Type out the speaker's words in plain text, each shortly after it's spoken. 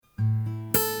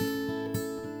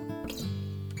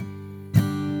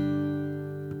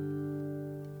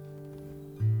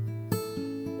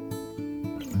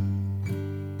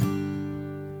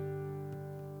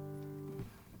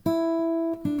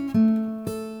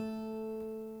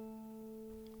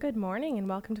Good morning and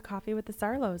welcome to Coffee with the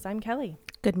Sarlos. I'm Kelly.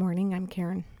 Good morning, I'm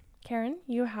Karen. Karen,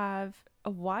 you have a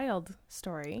wild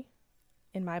story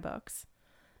in my books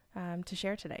to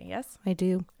share today, yes? I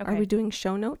do. Okay. Are we doing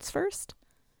show notes first?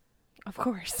 Of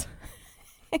course.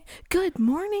 Good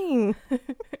morning.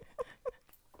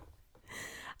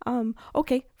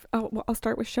 Okay, I'll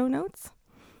start with show notes.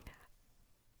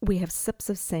 We have Sips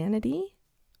of Sanity,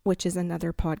 which is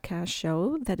another podcast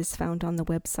show that is found on the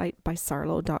website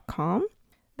bysarlo.com.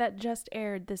 That just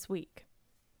aired this week.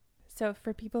 So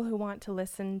for people who want to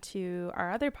listen to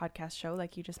our other podcast show,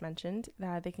 like you just mentioned,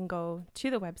 they can go to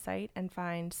the website and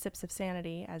find Sips of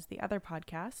Sanity as the other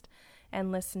podcast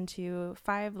and listen to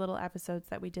 5 little episodes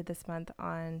that we did this month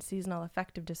on seasonal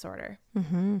affective disorder.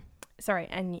 Mm-hmm. Sorry,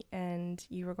 and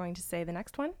you were going to say the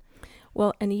next one?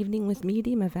 Well, an evening with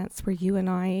medium events where you and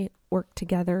I work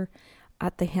together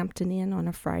at the Hampton Inn on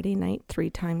a Friday night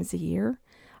 3 times a year.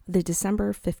 The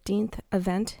December 15th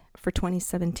event for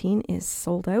 2017 is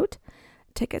sold out.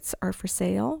 Tickets are for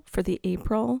sale for the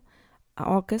April,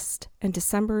 August, and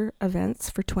December events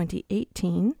for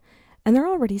 2018, and they're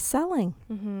already selling.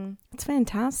 Mm-hmm. It's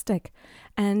fantastic.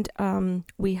 And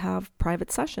we have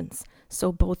private sessions.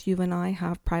 So both you and I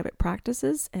have private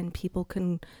practices, and people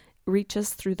can reach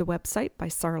us through the website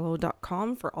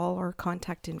bysarlo.com for all our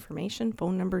contact information,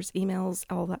 phone numbers, emails,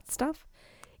 all that stuff,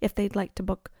 if they'd like to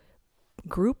book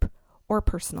group or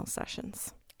personal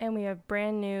sessions. And we have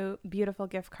brand new, beautiful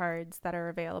gift cards that are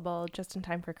available just in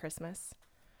time for Christmas.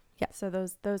 Yeah. So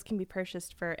those can be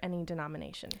purchased for any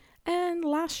denomination. And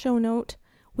last show note,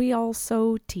 we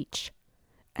also teach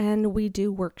and we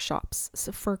do workshops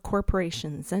for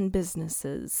corporations and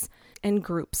businesses and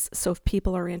groups. So if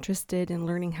people are interested in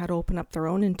learning how to open up their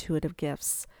own intuitive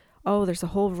gifts, there's a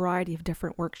whole variety of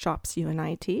different workshops you and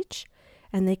I teach.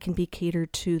 And they can be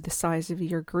catered to the size of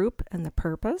your group and the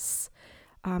purpose.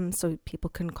 So people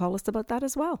can call us about that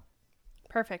as well.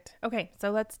 Perfect. Okay,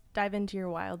 so let's dive into your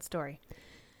wild story.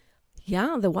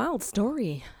 Yeah, the wild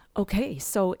story. Okay,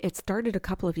 so it started a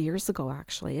couple of years ago,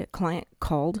 actually. A client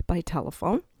called by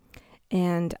telephone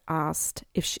and asked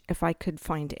if I could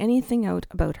find anything out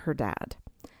about her dad.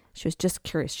 She was just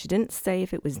curious. She didn't say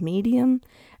if it was medium.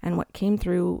 And what came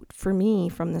through for me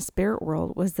from the spirit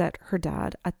world was that her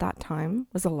dad at that time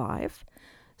was alive.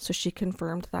 So she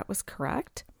confirmed that was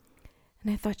correct.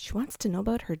 And I thought, she wants to know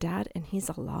about her dad and he's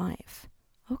alive.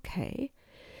 Okay.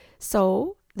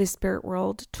 So the spirit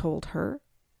world told her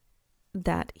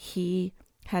that he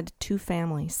had 2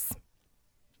 families.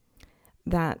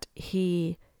 That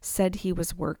he said he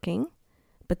was working,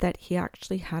 but that he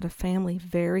actually had a family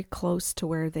very close to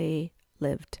where they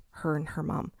lived, her and her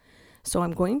mom. So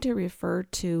I'm going to refer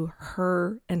to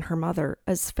her and her mother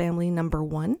as family number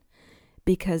 1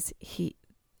 because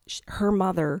her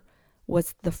mother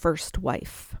was the first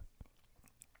wife.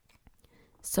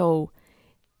 So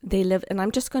they live, and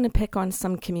I'm just going to pick on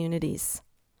some communities.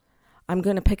 I'm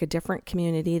going to pick a different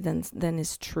community than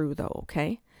is true though,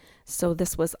 okay? So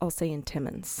this was, I'll say in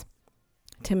Timmins,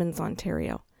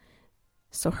 Ontario.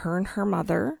 So her and her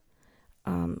mother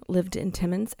lived in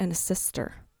Timmins and a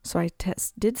sister. So I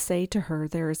did say to her,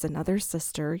 there is another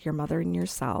sister, your mother and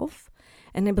yourself.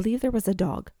 And I believe there was a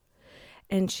dog.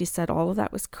 And she said all of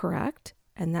that was correct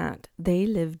and that they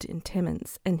lived in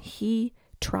Timmins. And he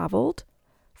traveled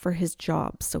for his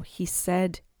job. So he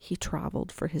said he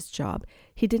traveled for his job.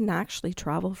 He didn't actually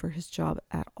travel for his job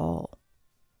at all.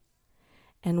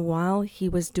 And while he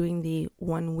was doing the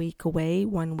 1 week away,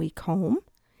 1 week home,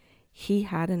 he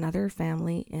had another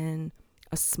family in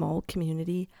a small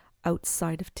community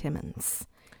outside of Timmins.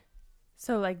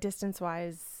 So like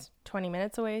distance-wise, 20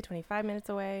 minutes away, 25 minutes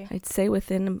away? I'd say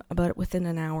within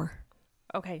an hour.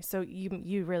 Okay, so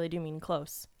you really do mean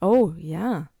close. Oh,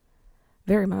 yeah,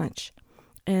 very much.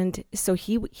 And so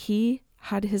he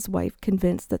had his wife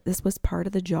convinced that this was part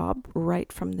of the job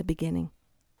right from the beginning.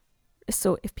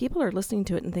 So if people are listening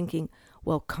to it and thinking,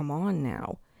 well, come on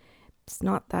now, it's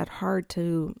not that hard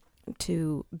to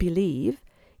believe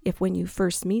if when you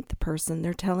first meet the person,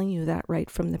 they're telling you that right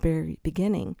from the very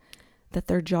beginning, that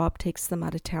their job takes them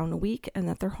out of town a week and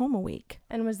that they're home a week.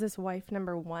 And was this wife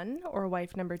number 1 or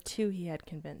wife number 2 he had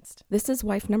convinced? This is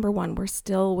wife number 1. We're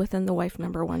still within the wife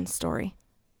number 1 story.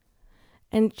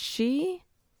 And she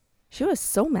was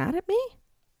so mad at me.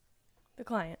 The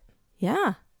client.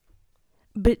 Yeah.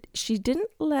 But she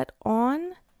didn't let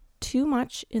on too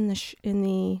much in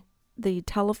the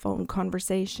telephone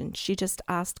conversation. She just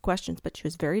asked questions, but she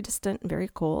was very distant and very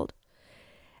cold.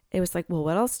 It was like, well,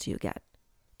 what else do you get?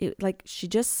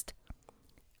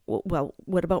 Well,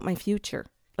 what about my future?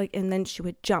 And then she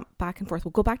would jump back and forth.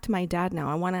 We'll go back to my dad now.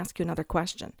 I want to ask you another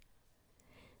question.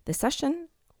 The session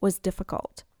was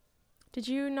difficult Did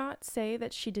you not say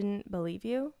that she didn't believe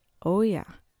you? Oh yeah.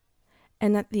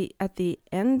 And at the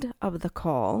end of the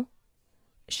call,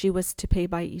 she was to pay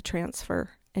by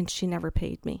e-transfer, and she never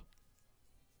paid me.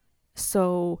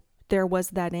 So there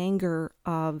was that anger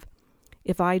of,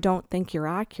 if I don't think you're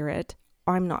accurate,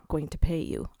 I'm not going to pay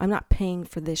you. I'm not paying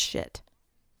for this shit.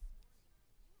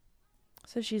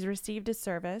 So she's received a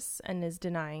service and is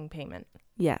denying payment.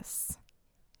 Yes.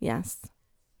 Yes.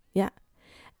 Yeah.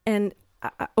 And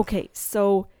okay,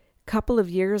 so a couple of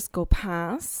years go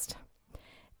past.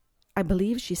 I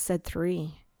believe she said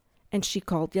 3, and she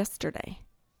called yesterday.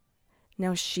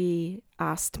 Now she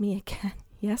asked me again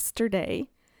yesterday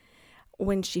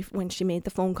when she made the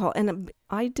phone call, and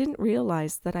I didn't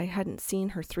realize that I had seen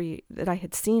her 3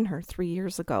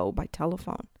 years ago by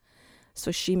telephone.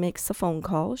 So she makes a phone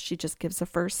call. She just gives a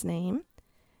first name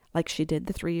like she did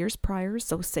the 3 years prior.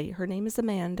 So say her name is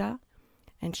Amanda,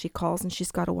 and she calls, and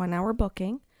she's got a 1-hour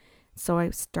booking.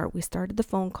 So we started the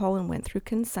phone call and went through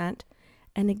consent.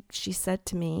 And she said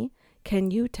to me,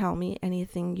 "Can you tell me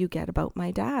anything you get about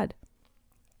my dad?"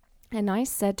 And I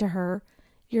said to her,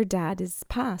 "Your dad is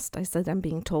passed." I said, "I'm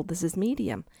being told this is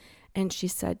medium." And she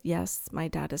said, "Yes, my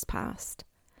dad is passed."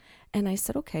 And I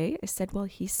said, "Okay." I said, "Well,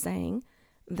 he's saying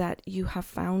that you have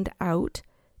found out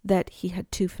that he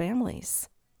had 2 families."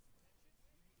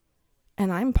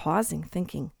 And I'm pausing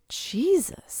thinking,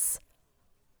 Jesus,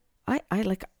 I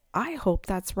hope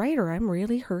that's right, or I'm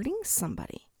really hurting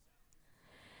somebody.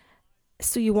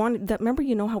 So remember,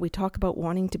 how we talk about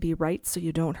wanting to be right so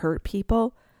you don't hurt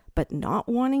people, but not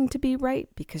wanting to be right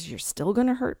because you're still going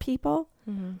to hurt people?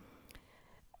 Mm-hmm.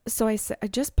 So I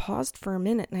just paused for a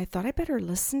minute, and I thought I better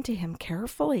listen to him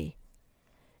carefully.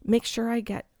 Make sure I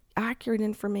get accurate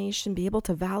information, be able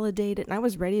to validate it. And I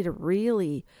was ready to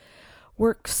really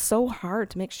work so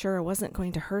hard to make sure I wasn't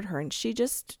going to hurt her. And she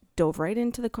just dove right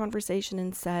into the conversation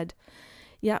and said,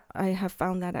 "Yeah, I have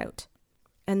found that out."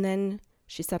 And then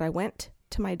she said, "I went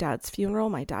to my dad's funeral.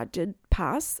 My dad did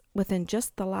pass within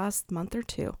just the last month or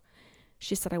 2.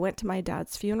 She said, "I went to my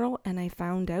dad's funeral and I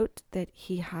found out that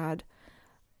he had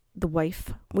the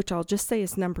wife," which I'll just say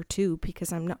is number 2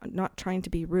 because I'm not trying to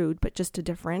be rude, but just to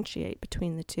differentiate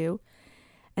between the 2.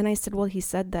 And I said, "Well, he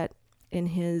said that in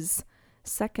his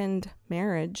second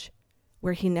marriage,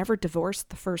 where he never divorced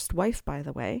the first wife, by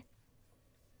the way,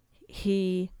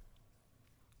 he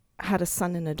had a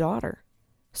son and a daughter.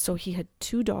 So he had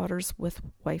 2 daughters with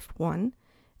wife 1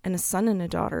 and a son and a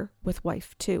daughter with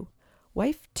wife 2.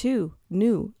 Wife 2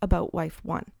 knew about wife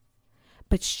 1,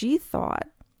 but she thought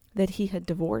that he had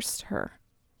divorced her,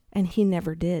 and he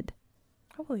never did."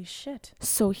 Holy shit.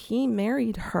 So he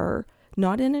married her,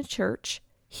 not in a church.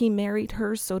 He married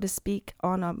her, so to speak,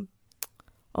 on a,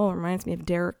 it reminds me of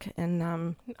Derek and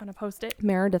On a Post-it?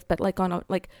 Meredith, but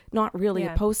not really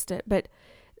Yeah. a Post-it, but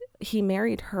he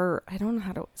married her. I don't know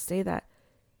how to say that.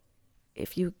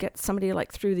 If you get somebody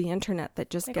through the internet that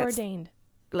just gets ordained.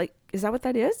 Is that what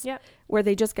that is? Yeah. Where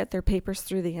they just get their papers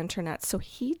through the internet. So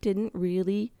he didn't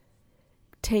really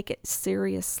take it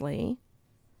seriously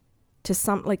to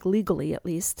some, legally at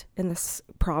least in this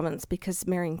province, because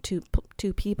marrying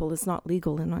two people is not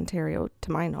legal in Ontario,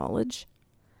 to my knowledge.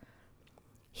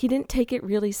 He didn't take it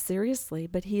really seriously,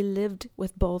 but he lived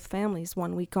with both families,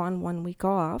 1 week on, 1 week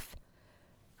off,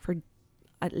 for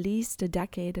at least a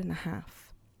decade and a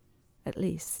half, at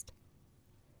least.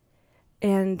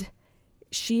 And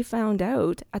she found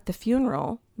out at the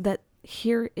funeral that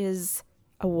here is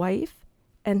a wife,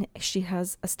 and she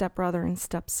has a stepbrother and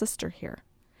stepsister here.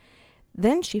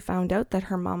 Then she found out that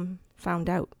her mom found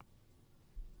out.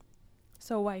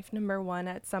 So wife number 1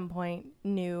 at some point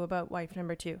knew about wife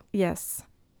number 2. Yes.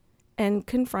 And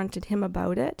confronted him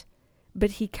about it,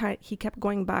 but he kept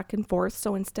going back and forth.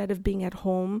 So instead of being at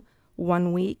home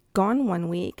 1 week, gone 1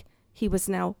 week, he was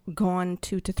now gone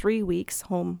 2 to 3 weeks,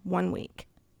 home 1 week.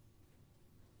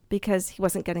 Because he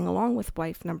wasn't getting along with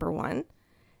wife number 1,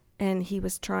 and he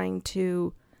was trying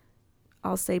to,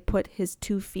 I'll say, put his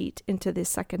 2 feet into the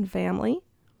second family,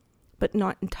 but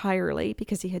not entirely,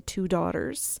 because he had 2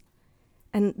 daughters,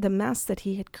 and the mess that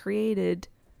he had created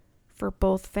for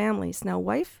both families. Now,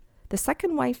 the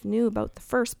second wife knew about the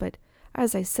first, but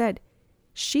as I said,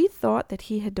 she thought that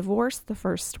he had divorced the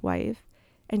first wife,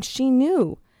 and she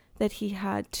knew that he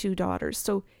had 2 daughters.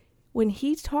 So when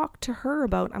he talked to her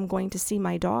about, "I'm going to see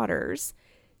my daughters,"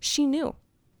 she knew.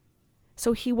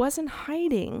 So he wasn't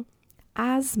hiding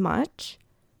as much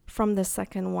from the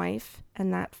second wife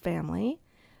and that family,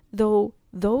 though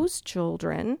those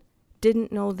children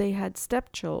didn't know they had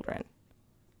stepchildren.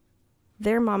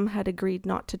 Their mom had agreed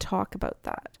not to talk about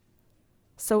that.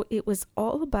 So it was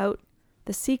all about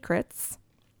the secrets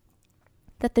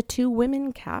that the 2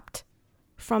 women kept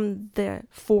from the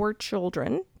 4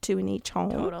 children, 2 in each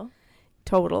home.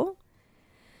 Total.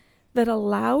 That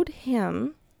allowed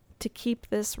him to keep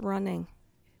this running.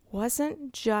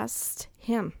 Wasn't just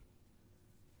him.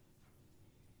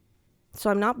 So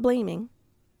I'm not blaming.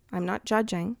 I'm not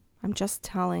judging. I'm just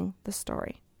telling the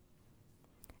story.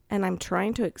 And I'm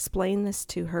trying to explain this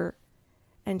to her.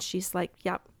 And she's like,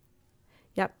 yep.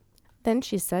 Then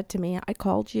she said to me, I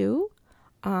called you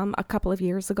a couple of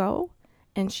years ago.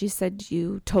 And she said,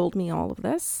 you told me all of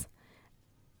this.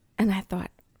 And I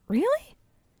thought, really?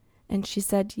 And she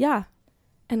said, yeah.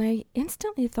 And I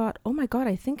instantly thought, oh my God,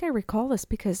 I think I recall this,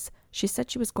 because she said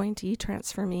she was going to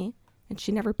e-transfer me and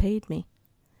she never paid me.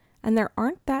 And there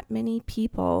aren't that many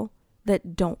people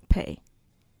that don't pay.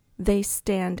 They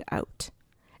stand out.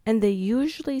 And they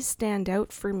usually stand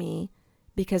out for me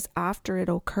because after it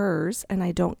occurs and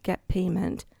I don't get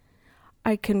payment,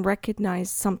 I can recognize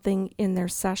something in their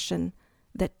session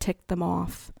that ticked them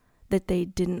off, that they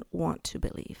didn't want to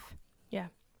believe. Yeah.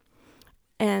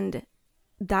 And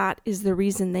that is the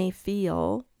reason they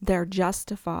feel they're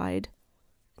justified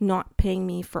not paying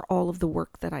me for all of the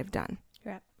work that I've done.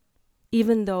 Yeah.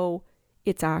 Even though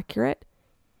it's accurate,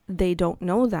 they don't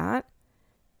know that,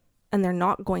 and they're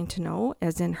not going to know,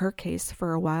 as in her case,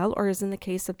 for a while, or as in the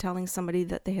case of telling somebody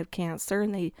that they have cancer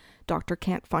and the doctor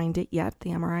can't find it yet,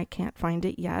 the MRI can't find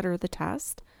it yet, or the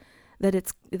test,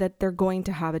 that they're going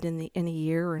to have it in a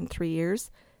year or in 3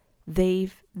 years. They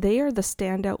are the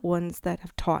standout ones that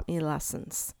have taught me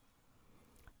lessons.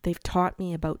 They've taught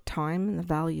me about time and the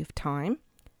value of time.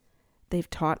 They've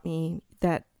taught me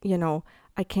that,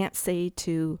 I can't say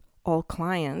to all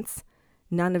clients,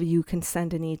 none of you can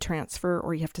send an e-transfer,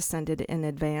 or you have to send it in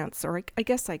advance, or I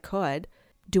guess I could.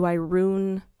 Do I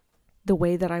ruin the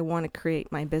way that I want to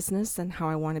create my business and how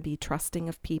I want to be trusting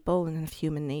of people and of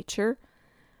human nature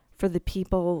for the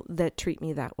people that treat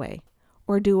me that way?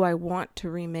 Or do I want to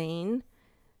remain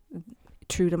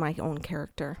true to my own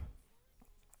character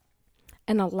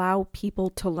and allow people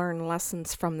to learn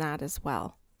lessons from that as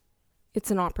well?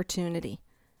 It's an opportunity.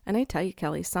 And I tell you,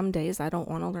 Kelly, some days I don't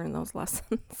want to learn those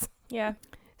lessons. Yeah.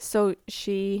 So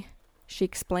she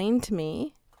explained to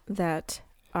me that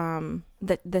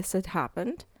that this had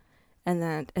happened, and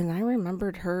I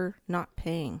remembered her not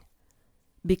paying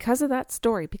because of that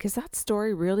story, because that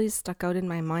story really stuck out in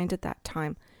my mind at that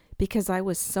time, because I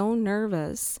was so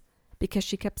nervous, because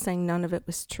she kept saying none of it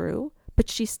was true, but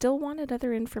she still wanted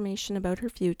other information about her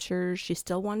future. She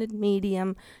still wanted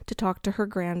medium to talk to her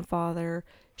grandfather.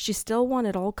 She still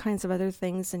wanted all kinds of other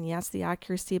things. And yes, the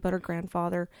accuracy about her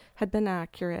grandfather had been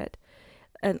accurate,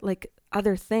 and like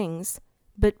other things.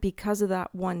 But because of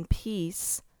that one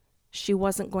piece, she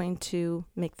wasn't going to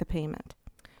make the payment.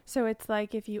 So it's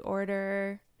like if you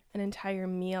order an entire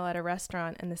meal at a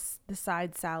restaurant and the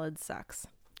side salad sucks.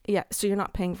 Yeah, so you're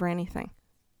not paying for anything.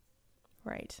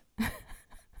 Right.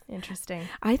 Interesting.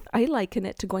 I liken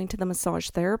it to going to the massage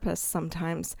therapist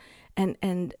sometimes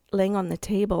and laying on the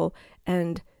table,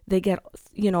 and they get,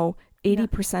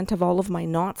 80% of all of my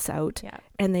knots out,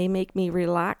 and they make me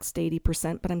relaxed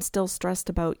 80%, but I'm still stressed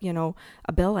about,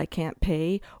 a bill I can't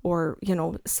pay, or,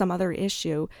 some other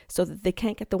issue, so that they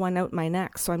can't get the one out my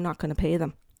neck, so I'm not going to pay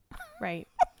them. Right.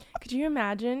 Could you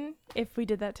imagine if we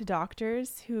did that to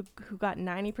doctors who got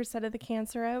 90% of the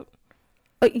cancer out?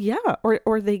 Yeah,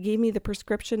 or they gave me the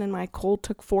prescription and my cold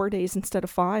took 4 days instead of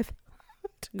 5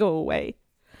 to go away.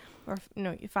 Or,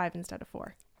 no, 5 instead of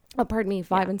 4. Oh, pardon me,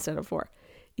 5 instead of 4.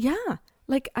 Yeah,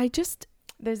 like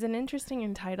There's an interesting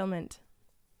entitlement.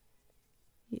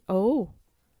 Oh.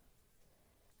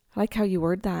 I like how you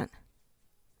word that.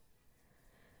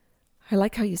 I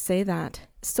like how you say that.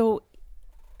 So,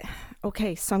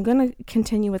 okay, so I'm going to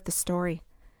continue with the story.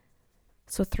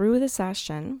 So through the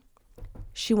session,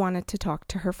 she wanted to talk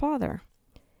to her father.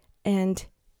 And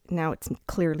now it's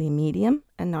clearly medium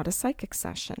and not a psychic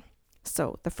session.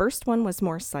 So the first one was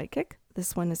more psychic.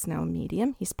 This one is now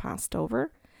medium. He's passed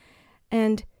over.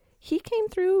 And he came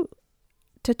through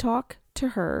to talk to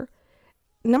her.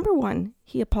 Number one,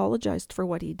 he apologized for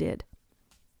what he did.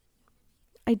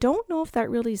 I don't know if that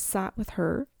really sat with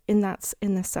her in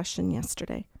the session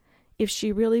yesterday. If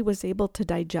she really was able to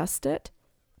digest it.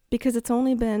 Because it's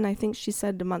only been, I think she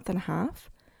said, a month and a half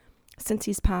since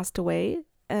he's passed away,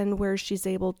 and where she's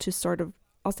able to sort of,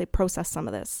 I'll say, process some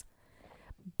of this.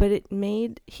 But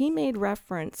he made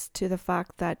reference to the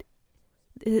fact that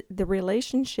the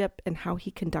relationship and how he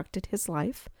conducted his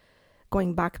life,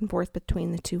 going back and forth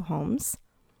between the two homes,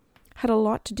 had a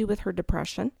lot to do with her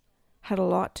depression, had a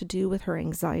lot to do with her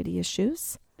anxiety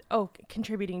issues. Oh,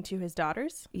 contributing to his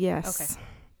daughters? Yes. Okay.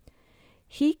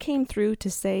 He came through to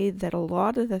say that a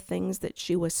lot of the things that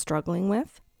she was struggling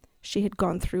with She had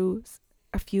gone through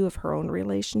a few of her own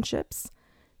relationships.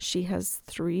 She has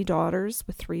 3 daughters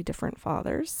with 3 different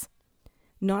fathers.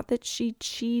 Not that she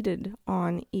cheated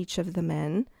on each of the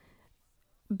men,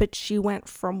 but she went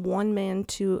from one man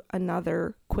to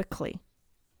another quickly.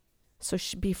 So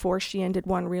before she ended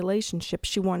one relationship,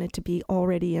 she wanted to be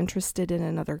already interested in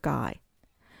another guy.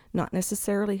 Not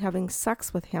necessarily having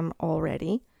sex with him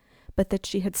already, but that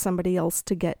she had somebody else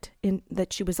to get in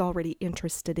that she was already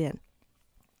interested in.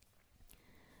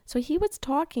 So he was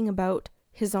talking about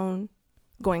his own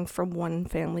going from one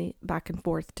family back and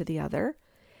forth to the other.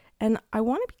 And I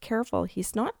want to be careful.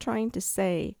 He's not trying to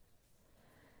say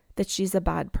that she's a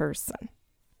bad person.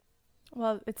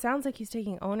 Well, it sounds like he's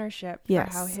taking ownership for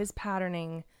how his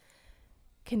patterning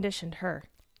conditioned her.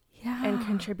 Yeah. And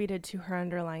contributed to her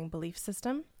underlying belief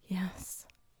system. Yes.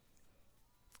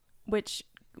 Which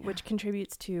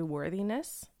contributes to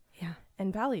worthiness. Yeah.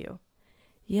 And value.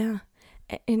 Yeah.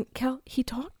 And Kel, he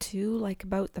talked too, like,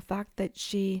 about the fact that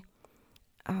she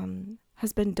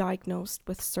has been diagnosed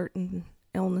with certain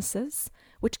illnesses,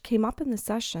 which came up in the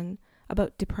session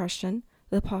about depression,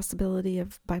 the possibility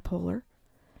of bipolar,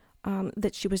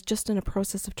 that she was just in a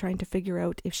process of trying to figure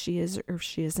out if she is or if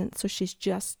she isn't. So she's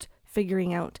just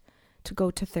figuring out to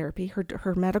go to therapy.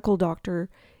 Her medical doctor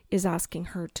is asking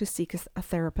her to seek a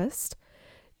therapist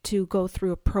to go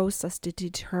through a process to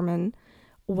determine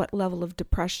what level of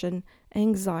depression,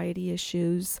 anxiety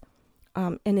issues,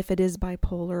 and if it is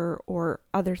bipolar or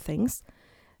other things.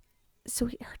 So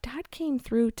her dad came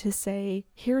through to say,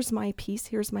 here's my piece,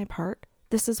 here's my part.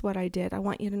 This is what I did. I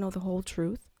want you to know the whole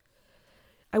truth.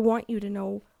 I want you to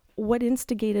know what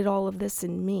instigated all of this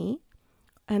in me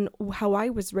and how I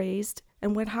was raised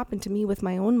and what happened to me with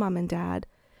my own mom and dad,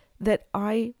 that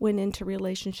I went into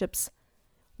relationships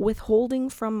withholding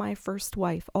from my first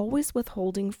wife, always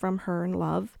withholding from her in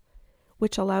love,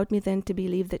 which allowed me then to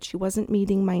believe that she wasn't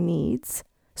meeting my needs.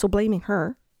 So blaming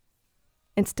her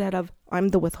instead of I'm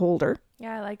the withholder.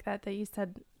 Yeah, I like that you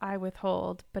said I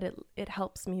withhold, but it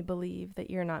helps me believe that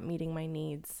you're not meeting my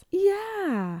needs.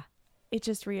 Yeah. It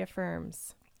just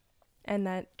reaffirms. And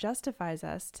that justifies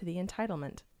us to the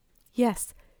entitlement.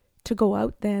 Yes. To go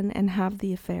out then and have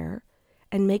the affair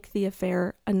and make the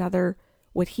affair another,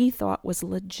 what he thought was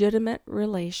legitimate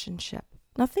relationship.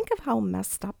 Now think of how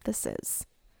messed up this is.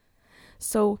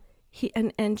 So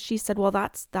and she said, well,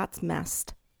 that's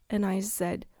messed. And I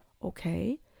said,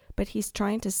 okay, but he's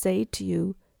trying to say to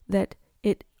you that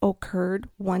it occurred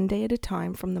one day at a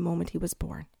time from the moment he was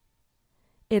born.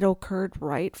 It occurred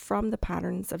right from the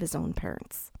patterns of his own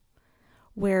parents,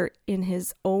 where in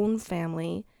his own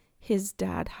family, his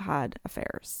dad had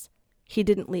affairs. He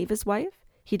didn't leave his wife.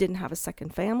 He didn't have a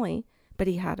second family, but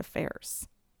he had affairs.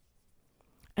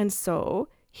 And so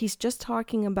he's just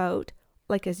talking about,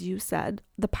 like as you said,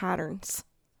 the patterns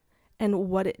and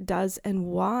what it does and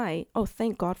why. Oh,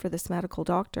 thank God for this medical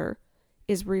doctor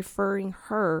is referring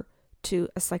her to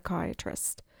a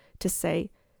psychiatrist to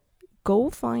say, go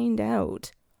find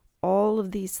out all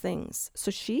of these things.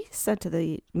 So she said to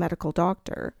the medical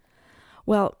doctor,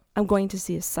 well, I'm going to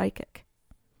see a psychic.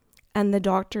 And the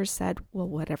doctor said, well,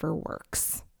 whatever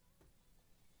works.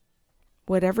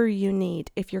 Whatever you need.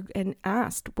 And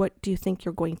asked, what do you think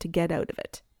you're going to get out of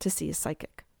it to see a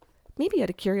psychic? Maybe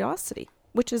out of curiosity,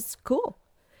 which is cool.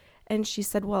 And she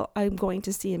said, well, I'm going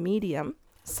to see a medium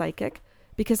psychic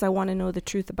because I want to know the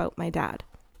truth about my dad.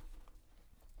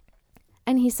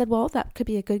 And he said, well, that could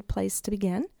be a good place to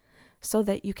begin so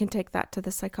that you can take that to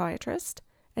the psychiatrist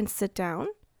and sit down.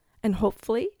 And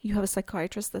hopefully you have a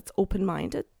psychiatrist that's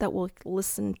open-minded that will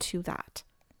listen to that.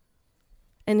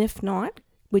 And if not,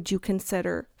 would you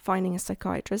consider finding a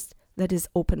psychiatrist that is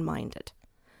open-minded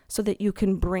so that you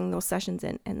can bring those sessions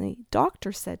in? And the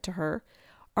doctor said to her,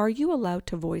 are you allowed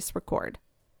to voice record?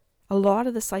 A lot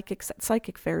of the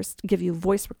psychic fairs give you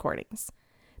voice recordings.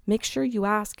 Make sure you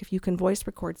ask if you can voice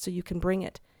record so you can bring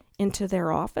it into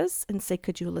their office and say,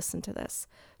 could you listen to this?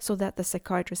 So that the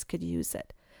psychiatrist could use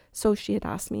it. So she had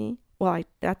asked me,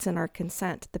 that's in our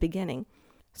consent at the beginning,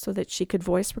 so that she could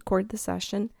voice record the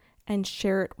session and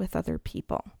share it with other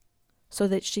people so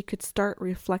that she could start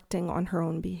reflecting on her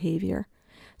own behavior.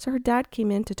 So her dad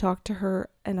came in to talk to her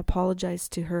and apologize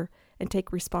to her and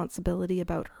take responsibility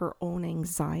about her own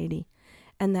anxiety.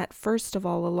 And that first of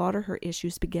all, a lot of her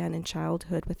issues began in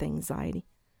childhood with anxiety.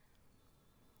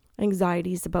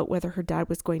 Anxieties about whether her dad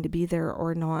was going to be there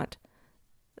or not.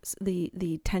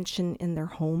 The tension in their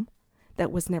home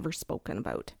that was never spoken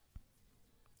about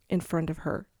in front of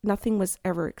her. Nothing was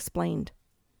ever explained.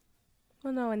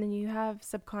 Well, no, and then you have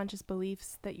subconscious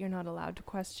beliefs that you're not allowed to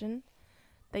question,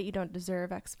 that you don't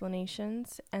deserve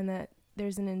explanations, and that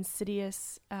there's an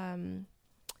insidious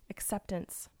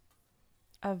acceptance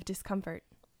of discomfort.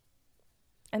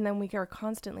 And then we are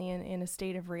constantly in a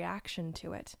state of reaction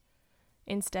to it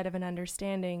instead of an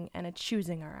understanding and a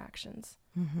choosing our actions.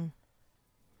 Mm-hmm.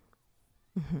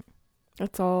 Mm-hmm.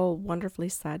 It's all wonderfully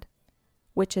said,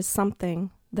 which is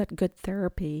something that good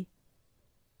therapy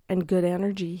and good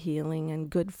energy healing and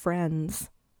good friends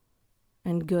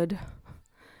and good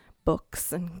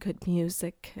books and good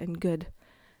music and good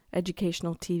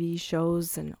educational TV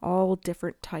shows and all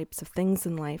different types of things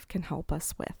in life can help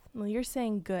us with. Well, you're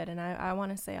saying good, and I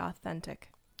want to say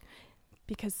authentic.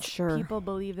 Because Sure. people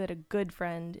believe that a good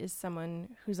friend is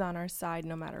someone who's on our side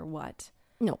no matter what.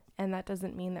 No. And that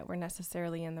doesn't mean that we're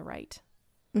necessarily in the right.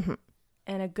 Mm-hmm.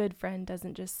 And a good friend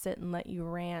doesn't just sit and let you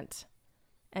rant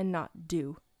and not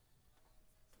do.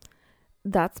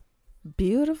 That's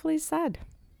beautifully said.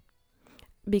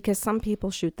 Because some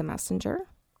people shoot the messenger.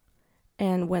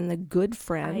 And when the good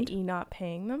friend... i.e. not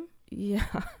paying them? Yeah.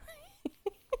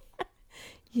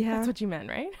 Yeah. That's what you meant,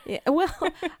 right? Yeah. Well,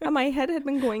 my head had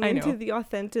been going I into know. the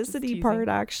authenticity It's part, teasing.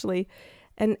 actually.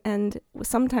 And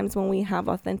sometimes when we have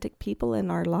authentic people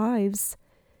in our lives,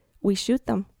 we shoot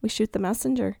them. We shoot the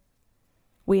messenger.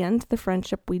 We end the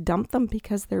friendship. We dump them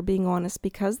because they're being honest,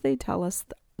 because they tell us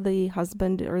the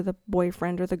husband or the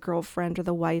boyfriend or the girlfriend or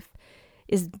the wife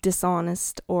is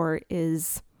dishonest or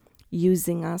is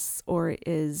using us or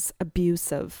is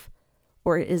abusive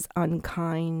or is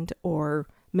unkind or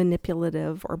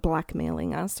manipulative or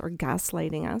blackmailing us or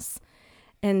gaslighting us.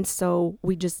 And so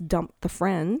we just dump the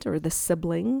friend or the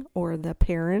sibling or the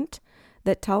parent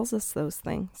that tells us those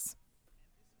things.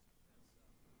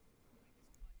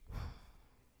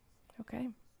 Okay.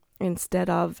 Instead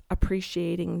of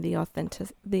appreciating the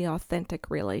authentic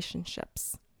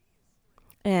relationships.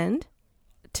 And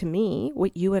to me,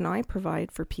 what you and I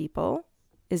provide for people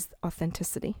is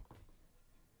authenticity.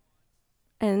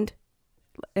 And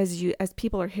as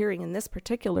people are hearing in this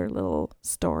particular little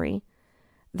story,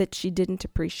 that she didn't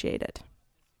appreciate it.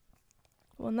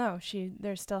 Well, no,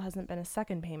 there still hasn't been a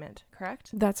second payment,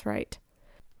 correct? That's right.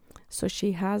 So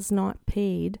she has not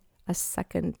paid a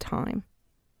second time,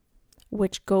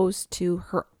 which goes to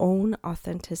her own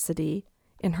authenticity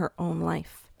in her own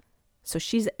life. So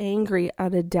she's angry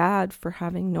at a dad for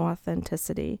having no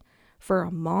authenticity, for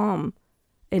a mom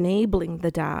enabling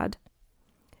the dad,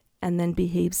 and then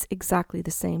behaves exactly the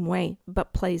same way,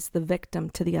 but plays the victim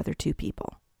to the other two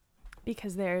people.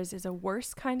 Because theirs is a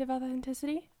worse kind of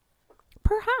authenticity?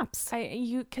 Perhaps.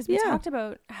 Because we talked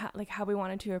about how we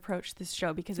wanted to approach this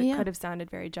show, because it could have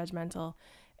sounded very judgmental.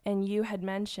 And you had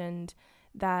mentioned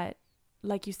that,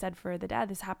 like you said, for the dad,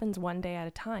 this happens one day at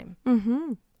a time.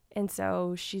 Mm-hmm. And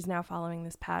so she's now following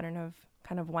this pattern of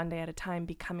kind of one day at a time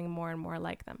becoming more and more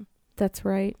like them. That's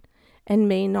right. And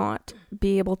may not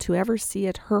be able to ever see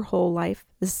it her whole life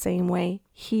the same way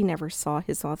he never saw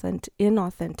his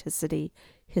inauthenticity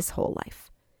his whole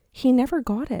life. He never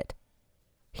got it.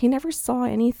 He never saw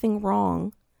anything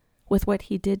wrong with what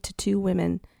he did to 2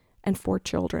 women and 4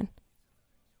 children.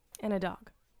 And a dog.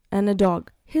 And a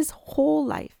dog. His whole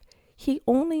life. He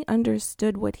only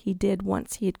understood what he did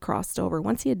once he had crossed over,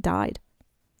 once he had died.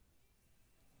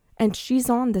 And she's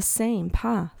on the same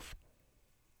path,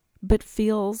 but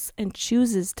feels and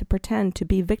chooses to pretend to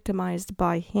be victimized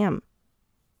by him.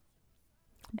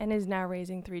 And is now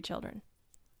raising 3 children.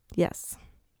 Yes.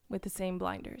 With the same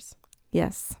blinders.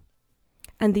 Yes.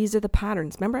 And these are the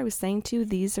patterns. Remember I was saying to you,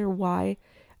 these are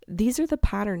the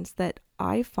patterns that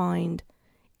I find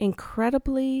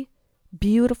incredibly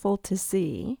beautiful to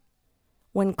see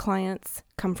when clients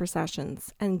come for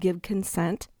sessions and give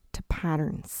consent to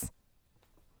patterns.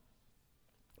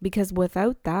 Because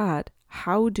without that,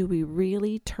 how do we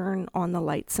really turn on the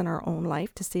lights in our own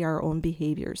life to see our own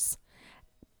behaviors,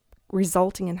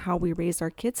 resulting in how we raise our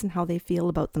kids and how they feel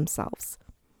about themselves?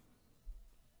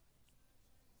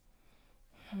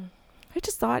 I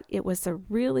just thought it was a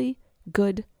really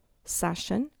good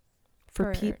session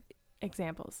for people.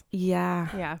 Examples. Yeah.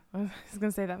 Yeah. I was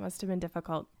going to say that must have been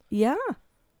difficult. Yeah.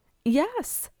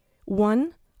 Yes.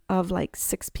 One of like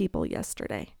 6 people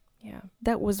yesterday. Yeah.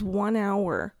 That was 1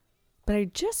 hour. But I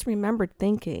just remembered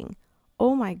thinking,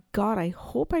 oh my God, I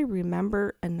hope I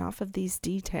remember enough of these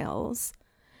details.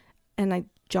 And I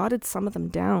jotted some of them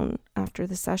down after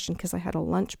the session because I had a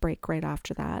lunch break right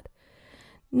after that.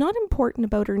 Not important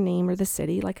about her name or the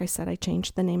city. Like I said, I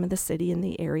changed the name of the city and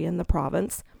the area and the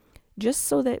province just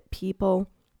so that people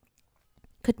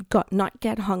could not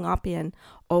get hung up in,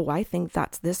 oh, I think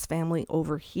that's this family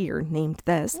over here named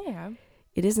this. Yeah.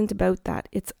 It isn't about that.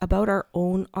 It's about our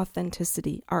own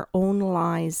authenticity, our own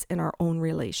lies in our own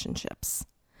relationships.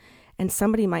 And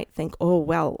somebody might think, oh,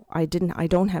 well, I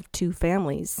don't have 2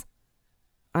 families.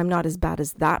 I'm not as bad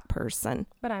as that person.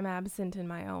 But I'm absent in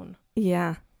my own.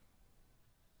 Yeah.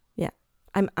 Yeah.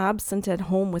 I'm absent at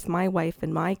home with my wife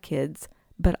and my kids,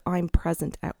 but I'm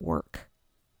present at work.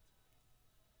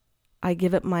 I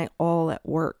give it my all at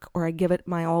work, or I give it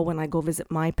my all when I go visit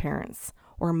my parents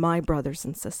or my brothers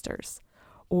and sisters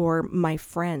or my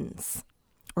friends,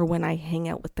 or when I hang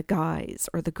out with the guys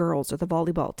or the girls or the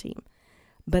volleyball team.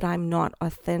 But I'm not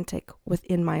authentic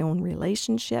within my own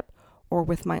relationship or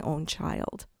with my own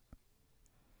child.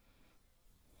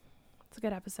 It's a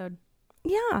good episode.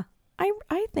 Yeah,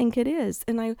 I think it is.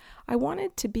 And I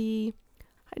wanted to be,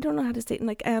 I don't know how to say it,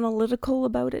 like analytical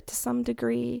about it to some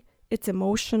degree. It's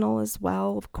emotional as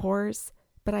well, of course.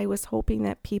 But I was hoping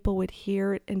that people would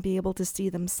hear it and be able to see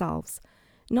themselves.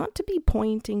 Not to be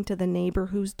pointing to the neighbor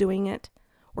who's doing it,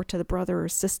 or to the brother or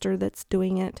sister that's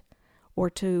doing it, or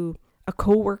to a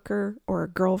coworker or a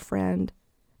girlfriend,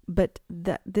 but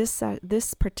that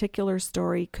this particular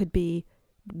story could be,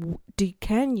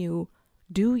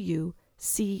 do you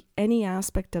see any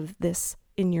aspect of this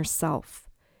in yourself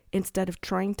instead of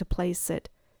trying to place it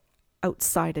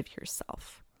outside of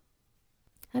yourself?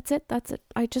 That's it.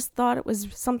 I just thought it was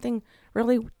something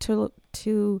really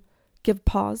to give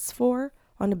pause for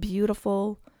on a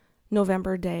beautiful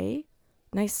November day.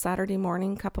 Nice Saturday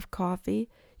morning cup of coffee.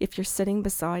 If you're sitting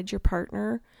beside your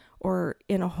partner or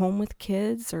in a home with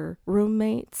kids or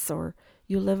roommates, or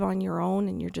you live on your own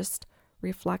and you're just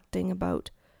reflecting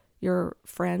about your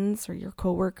friends or your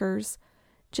coworkers,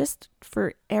 just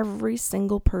for every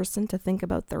single person to think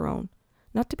about their own.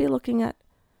 Not to be looking at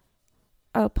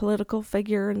a political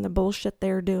figure and the bullshit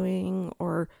they're doing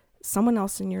or someone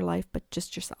else in your life, but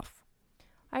just yourself.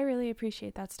 I really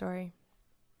appreciate that story.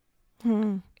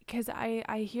 Because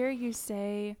I hear you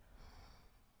say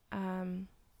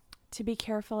to be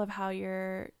careful of how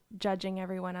you're judging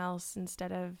everyone else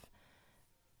instead of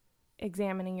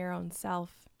examining your own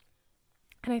self.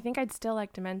 And I think I'd still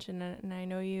like to mention, and I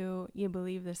know you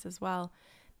believe this as well,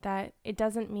 that it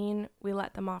doesn't mean we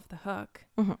let them off the hook.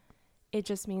 Mm-hmm. It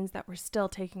just means that we're still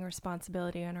taking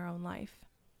responsibility in our own life.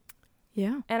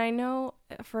 Yeah. And I know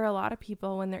for a lot of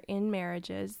people, when they're in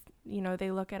marriages, they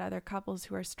look at other couples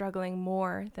who are struggling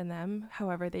more than them,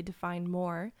 however they define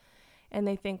more, and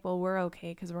they think, well, we're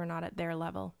okay because we're not at their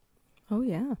level. Oh,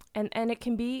 yeah. And it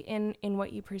can be in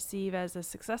what you perceive as a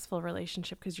successful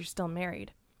relationship because you're still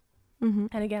married. Mm-hmm.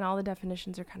 And again, all the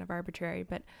definitions are kind of arbitrary,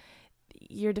 but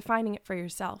you're defining it for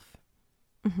yourself.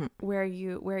 Mm-hmm. Where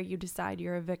you decide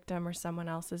you're a victim or someone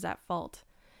else is at fault.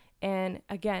 And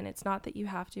again, it's not that you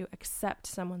have to accept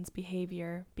someone's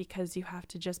behavior because you have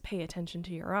to just pay attention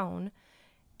to your own.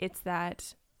 It's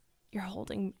that you're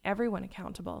holding everyone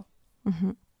accountable,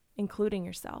 mm-hmm. including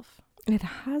yourself. It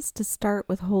has to start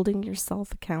with holding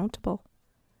yourself accountable.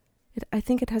 I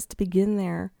think it has to begin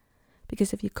there,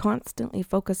 because if you constantly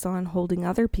focus on holding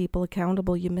other people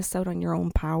accountable, you miss out on your own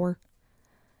power.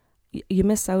 You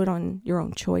miss out on your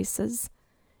own choices.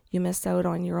 You miss out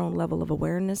on your own level of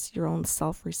awareness, your own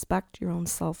self-respect, your own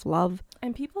self-love.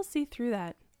 And people see through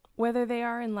that, whether they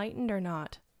are enlightened or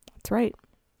not. That's right.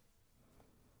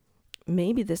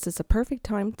 Maybe this is a perfect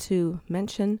time to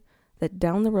mention that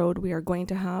down the road we are going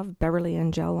to have Beverly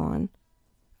Angell on,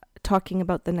 talking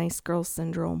about the Nice Girl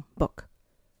Syndrome book.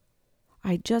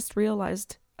 I just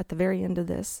realized at the very end of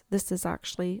this is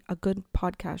actually a good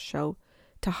podcast show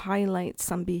to highlight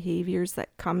some behaviors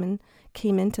that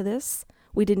came into this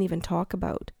we didn't even talk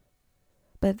about.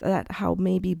 But that how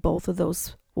maybe both of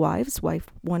those wives, wife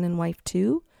 1 and wife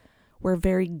 2, were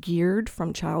very geared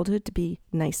from childhood to be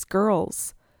nice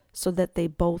girls so that they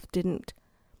both didn't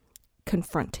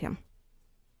confront him.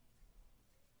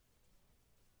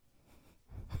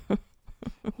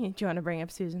 Do you want to bring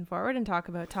up Susan Forward and talk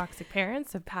about toxic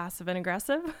parents of passive and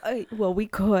aggressive? Well, we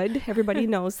could. Everybody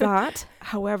knows that.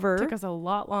 However, it took us a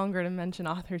lot longer to mention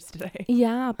authors today.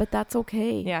 Yeah, but that's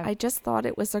okay. Yeah. I just thought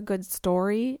it was a good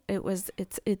story.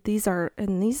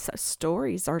 These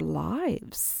stories are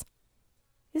lives.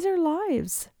 These are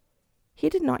lives. He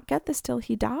did not get this till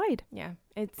he died. Yeah.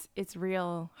 It's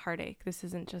real heartache. This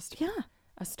isn't just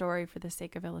a story for the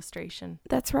sake of illustration.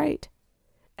 That's right.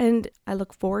 And I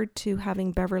look forward to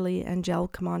having Beverly Angell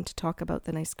come on to talk about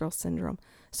the Nice Girl Syndrome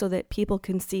so that people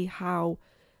can see how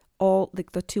all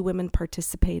the two women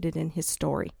participated in his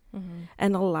story, mm-hmm.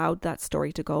 and allowed that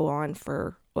story to go on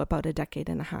for about a decade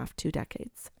and a half, 2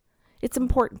 decades. It's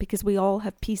important because we all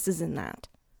have pieces in that.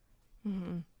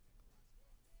 Mm-hmm.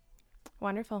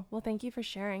 Wonderful. Well, thank you for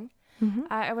sharing. Mm-hmm.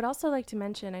 I would also like to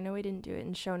mention, I know we didn't do it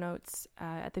in show notes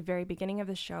at the very beginning of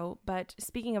the show, but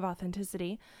speaking of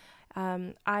authenticity,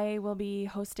 I will be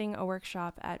hosting a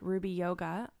workshop at Ruby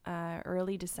Yoga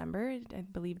early December, I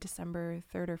believe December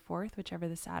 3rd or 4th, whichever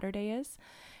the Saturday is.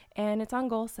 And it's on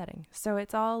goal setting. So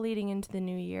it's all leading into the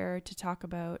new year to talk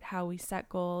about how we set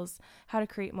goals, how to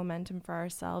create momentum for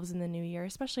ourselves in the new year,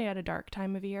 especially at a dark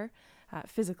time of year,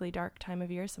 physically dark time of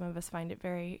year. Some of us find it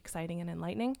very exciting and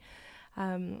enlightening.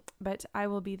 But I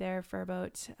will be there for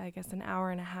about, I guess, an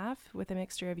hour and a half with a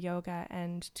mixture of yoga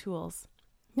and tools.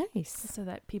 Nice. So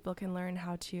that people can learn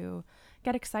how to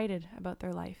get excited about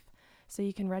their life. So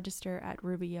you can register at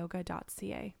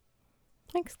rubyyoga.ca.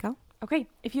 Thanks, Cal. Okay,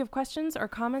 if you have questions or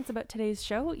comments about today's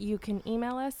show, you can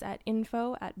email us at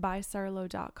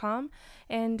info@bysarlo.com.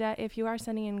 And if you are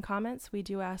sending in comments, we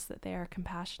do ask that they are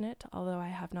compassionate, although I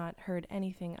have not heard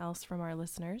anything else from our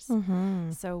listeners.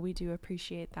 So we do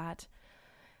appreciate that.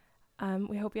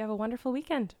 We hope you have a wonderful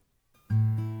weekend.